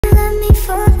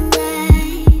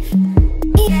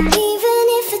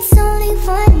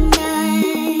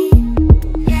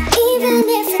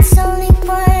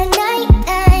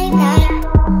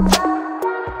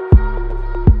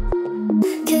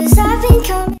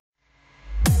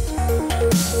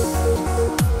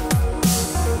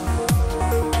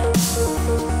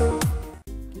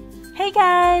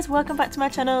welcome back to my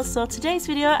channel. So today's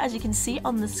video, as you can see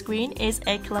on the screen, is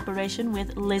a collaboration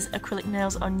with Liz Acrylic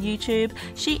Nails on YouTube.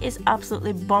 She is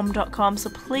absolutely bomb.com, so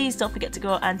please don't forget to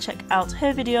go and check out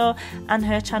her video and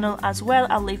her channel as well.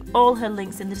 I'll leave all her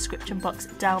links in the description box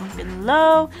down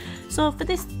below. So for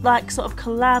this sort of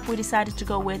collab, we decided to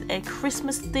go with a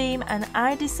Christmas theme, and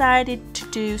I decided to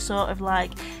do sort of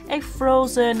like a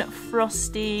frozen,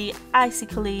 frosty,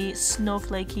 icically,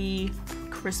 snowflakey,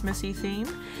 Christmassy theme.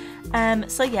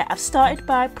 So yeah, I've started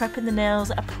by prepping the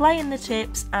nails, applying the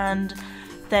tips, and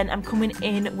then I'm coming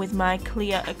in with my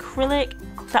clear acrylic.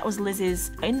 That was Liz's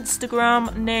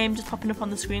Instagram name just popping up on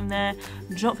the screen there.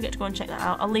 Don't forget to go and check that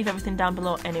out. I'll leave everything down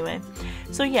below anyway.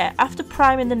 So yeah, after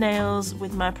priming the nails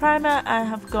with my primer, I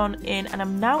have gone in and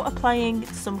I'm now applying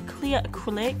some clear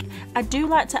acrylic. I do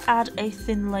like to add a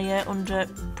thin layer under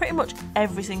pretty much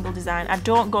every single design. I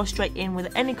don't go straight in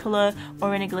with any colour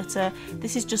or any glitter.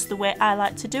 This is just the way I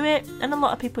like to do it, and a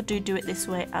lot of people do it this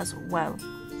way as well.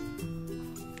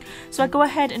 So I go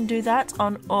ahead and do that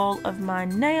on all of my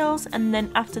nails, and then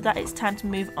after that it's time to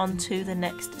move on to the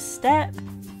next step.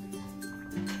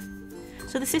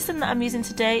 So the system that I'm using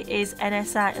today is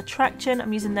NSI Attraction.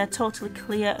 I'm using their totally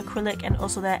clear acrylic and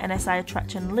also their NSI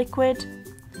Attraction liquid.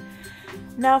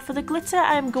 Now for the glitter,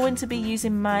 I am going to be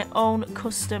using my own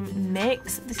custom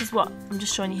mix. This is what I'm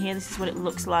just showing you here. This is what it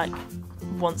looks like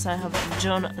once I have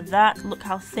done that. Look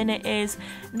how thin it is,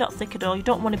 not thick at all. You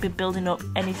don't want to be building up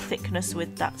any thickness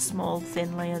with that small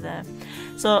thin layer there.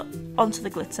 So onto the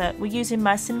glitter. We're using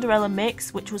my Cinderella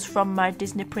mix, which was from my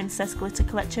Disney Princess glitter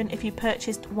collection. If you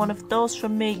purchased one of those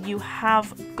from me, you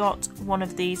have got one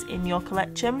of these in your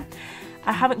collection.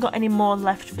 I haven't got any more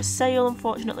left for sale,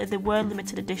 unfortunately. They were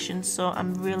limited editions, so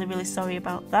I'm really sorry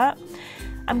about that.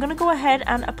 I'm going to go ahead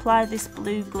and apply this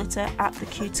blue glitter at the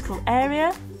cuticle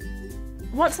area.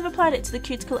 Once I've applied it to the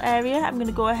cuticle area, I'm going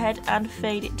to go ahead and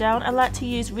fade it down. I like to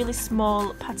use really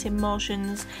small patting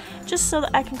motions just so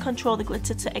that I can control the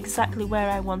glitter to exactly where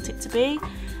I want it to be.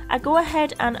 I go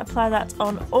ahead and apply that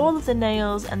on all of the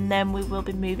nails, and then we will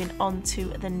be moving on to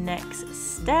the next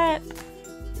step.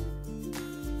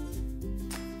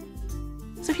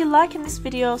 So if you're liking this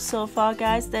video so far,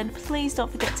 guys, then please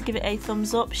don't forget to give it a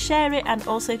thumbs up, share it, and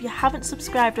also if you haven't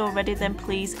subscribed already, then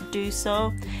please do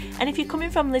so. And if you're coming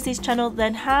from Liz's channel,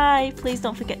 then hi, please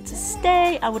don't forget to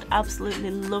stay. I would absolutely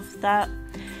love that.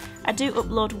 I do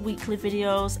upload weekly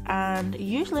videos, and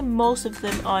usually most of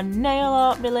them are nail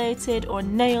art related or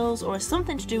nails or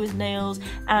something to do with nails,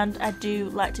 and I do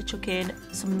like to chuck in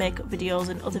some makeup videos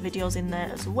and other videos in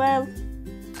there as well.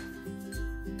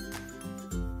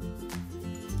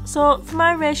 So for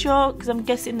my ratio, because I'm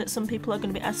guessing that some people are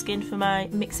going to be asking for my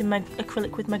mixing my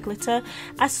acrylic with my glitter,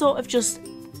 I sort of just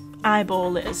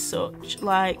eyeball it as such.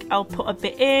 Like, I'll put a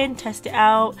bit in, test it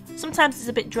out. Sometimes it's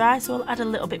a bit dry, so I'll add a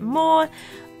little bit more,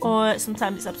 or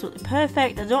sometimes it's absolutely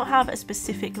perfect. I don't have a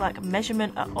specific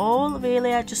measurement at all,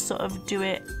 really. I just sort of do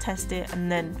it, test it, and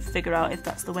then figure out if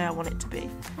that's the way I want it to be.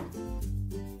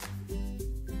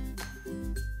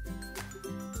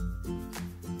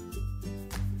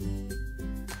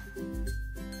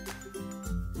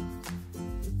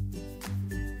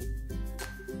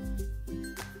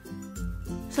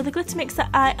 So the glitter mix that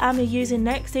I am using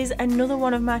next is another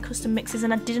one of my custom mixes,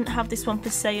 and I didn't have this one for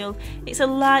sale. It's a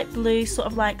light blue, sort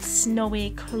of like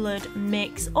snowy coloured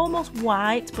mix, almost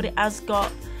white, but it has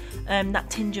got that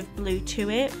tinge of blue to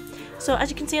it. So as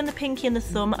you can see on the pinky and the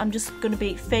thumb, I'm just going to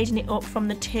be fading it up from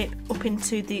the tip up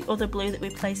into the other blue that we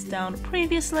placed down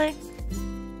previously.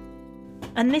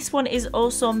 And this one is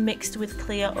also mixed with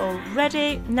clear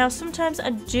already. Now sometimes I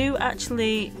do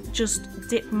actually just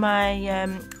dip my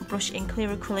brush in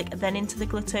clear acrylic then into the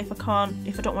glitter if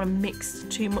I don't want to mix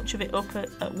too much of it up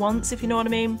at once, if you know what I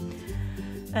mean.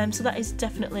 So that is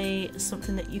definitely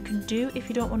something that you can do if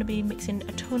you don't want to be mixing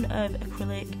a ton of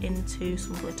acrylic into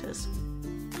some glitters.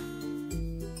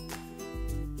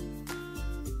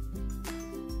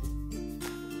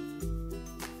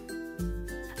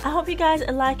 I hope you guys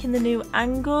are liking the new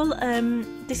angle.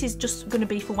 This is just going to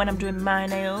be for when I'm doing my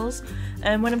nails.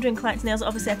 When I'm doing clients' nails,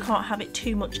 obviously I can't have it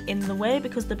too much in the way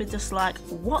because they'll be just like,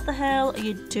 what the hell are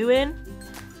you doing?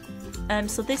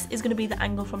 So this is going to be the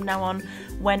angle from now on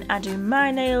when I do my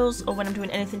nails, or when I'm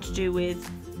doing anything to do with,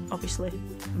 obviously,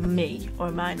 me or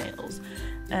my nails.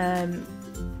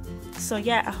 So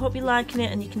yeah, I hope you're liking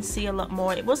it and you can see a lot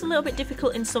more. It was a little bit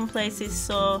difficult in some places,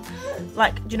 so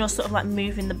sort of like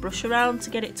moving the brush around to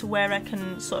get it to where I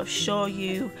can sort of show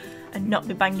you and not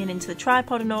be banging into the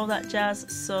tripod and all that jazz.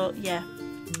 So yeah,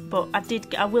 but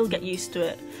I will get used to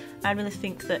it. I really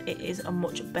think that it is a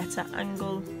much better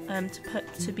angle,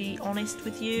 to be honest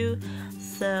with you.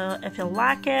 So if you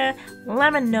like it,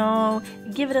 let me know,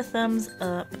 give it a thumbs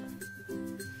up.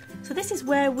 So this is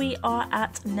where we are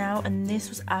at now, and this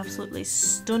was absolutely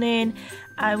stunning.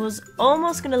 I was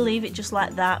almost going to leave it just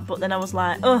like that, but then I was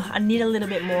like, oh, I need a little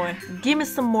bit more. Give me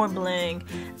some more bling.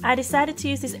 I decided to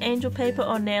use this angel paper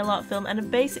or nail art film, and I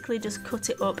basically just cut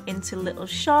it up into little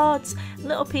shards,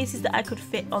 little pieces that I could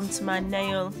fit onto my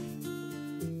nail.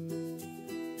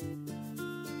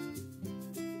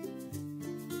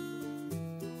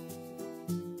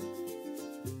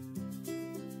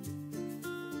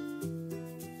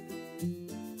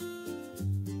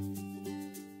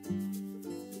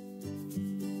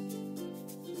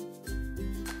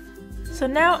 So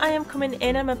now I am coming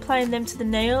in, I'm applying them to the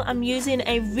nail. I'm using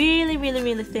a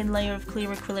really thin layer of clear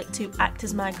acrylic to act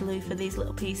as my glue for these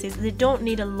little pieces. They don't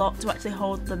need a lot to actually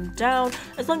hold them down.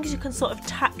 As long as you can sort of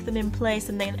tack them in place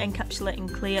and then encapsulate in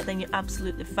clear, then you're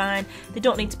absolutely fine. They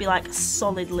don't need to be like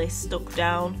solidly stuck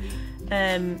down.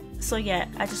 So yeah,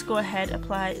 I just go ahead,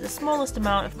 apply the smallest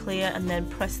amount of clear and then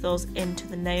press those into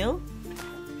the nail.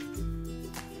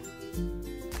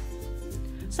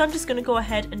 So I'm just going to go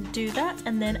ahead and do that,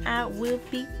 and then I will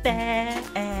be back.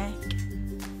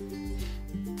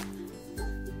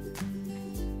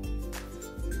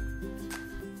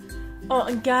 Oh,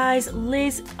 and guys,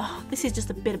 Liz, oh, this is just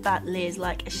a bit about Liz,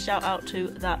 like a shout out to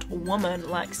that woman.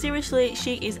 Like seriously,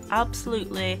 she is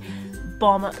absolutely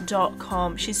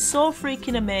bomb.com. She's so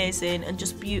freaking amazing and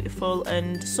just beautiful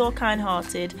and so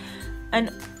kind-hearted,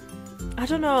 and I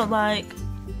don't know, like,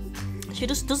 she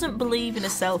just doesn't believe in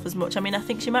herself as much. I mean, I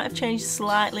think she might have changed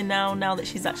slightly now that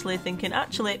she's actually thinking,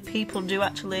 actually, people do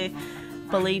actually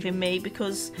believe in me,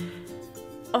 because,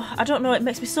 oh, I don't know, it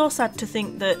makes me so sad to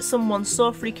think that someone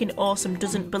so freaking awesome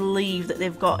doesn't believe that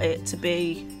they've got it to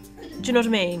be, do you know what I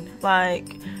mean?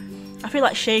 Like, I feel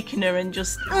like shaking her and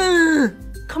just,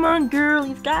 come on girl,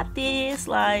 you've got this.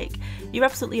 Like, you're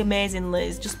absolutely amazing,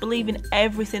 Liz. Just believe in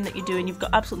everything that you're doing. You've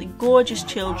got absolutely gorgeous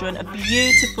children, a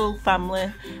beautiful family.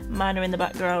 Mine are in the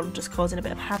background just causing a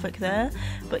bit of havoc there.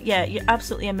 But yeah, you're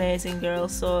absolutely amazing, girl.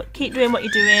 So keep doing what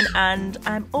you're doing, and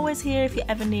I'm always here if you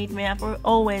ever need me. I've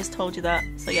always told you that.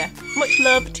 So yeah, much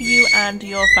love to you and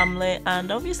your family,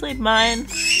 and obviously mine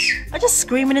are just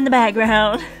screaming in the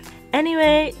background.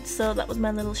 Anyway, so that was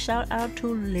my little shout out to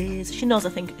Liz. She knows I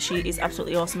think she is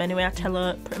absolutely awesome anyway. I tell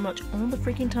her pretty much all the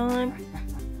freaking time.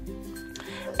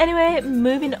 Anyway,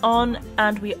 moving on,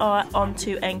 and we are on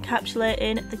to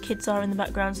encapsulating. The kids are in the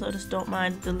background, so I just don't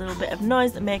mind the little bit of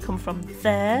noise that may come from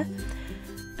there.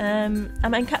 I'm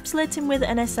encapsulating with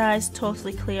NSI's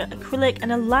Totally Clear Acrylic,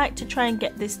 and I like to try and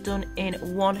get this done in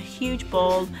one huge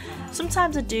ball.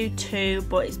 Sometimes I do two,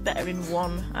 but it's better in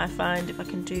one, I find, if I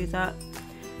can do that.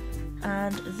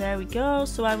 And there we go.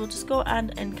 So I will just go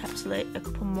and encapsulate a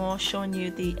couple more, showing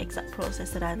you the exact process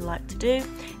that I'd like to do.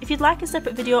 If you'd like a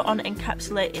separate video on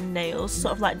encapsulating nails,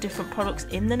 sort of like different products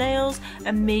in the nails,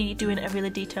 and me doing a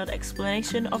really detailed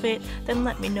explanation of it, then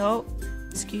let me know.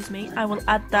 Excuse me, I will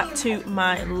add that to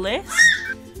my list.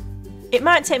 It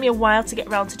might take me a while to get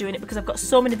around to doing it because I've got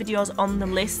so many videos on the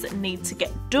list that need to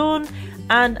get done,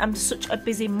 and I'm such a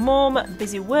busy mum,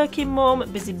 busy working mum,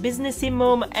 busy businessy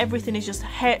mum. Everything is just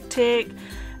hectic,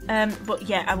 but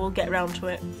yeah, I will get around to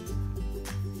it.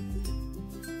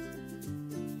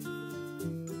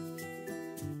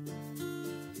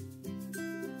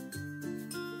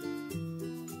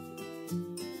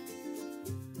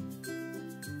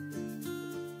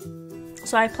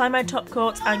 So I apply my top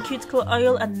coat and cuticle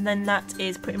oil, and then that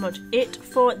is pretty much it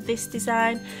for this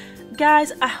design.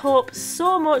 Guys, I hope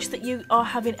so much that you are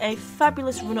having a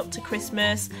fabulous run up to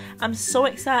Christmas. I'm so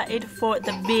excited for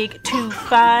the big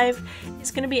 2-5.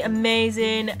 It's going to be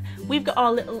amazing. We've got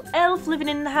our little elf living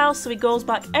in the house, so he goes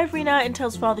back every night and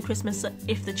tells Father Christmas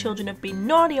if the children have been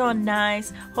naughty or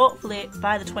nice. Hopefully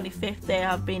by the 25th they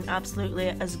have been absolutely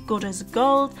as good as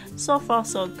gold. So far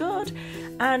so good.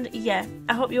 And yeah,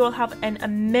 I hope you all have an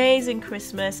amazing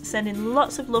Christmas. Sending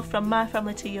lots of love from my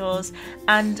family to yours,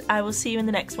 and I will see you in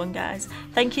the next one, guys.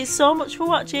 Thank you so much for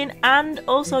watching, and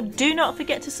also do not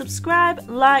forget to subscribe,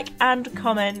 like and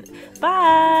comment.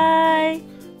 Bye!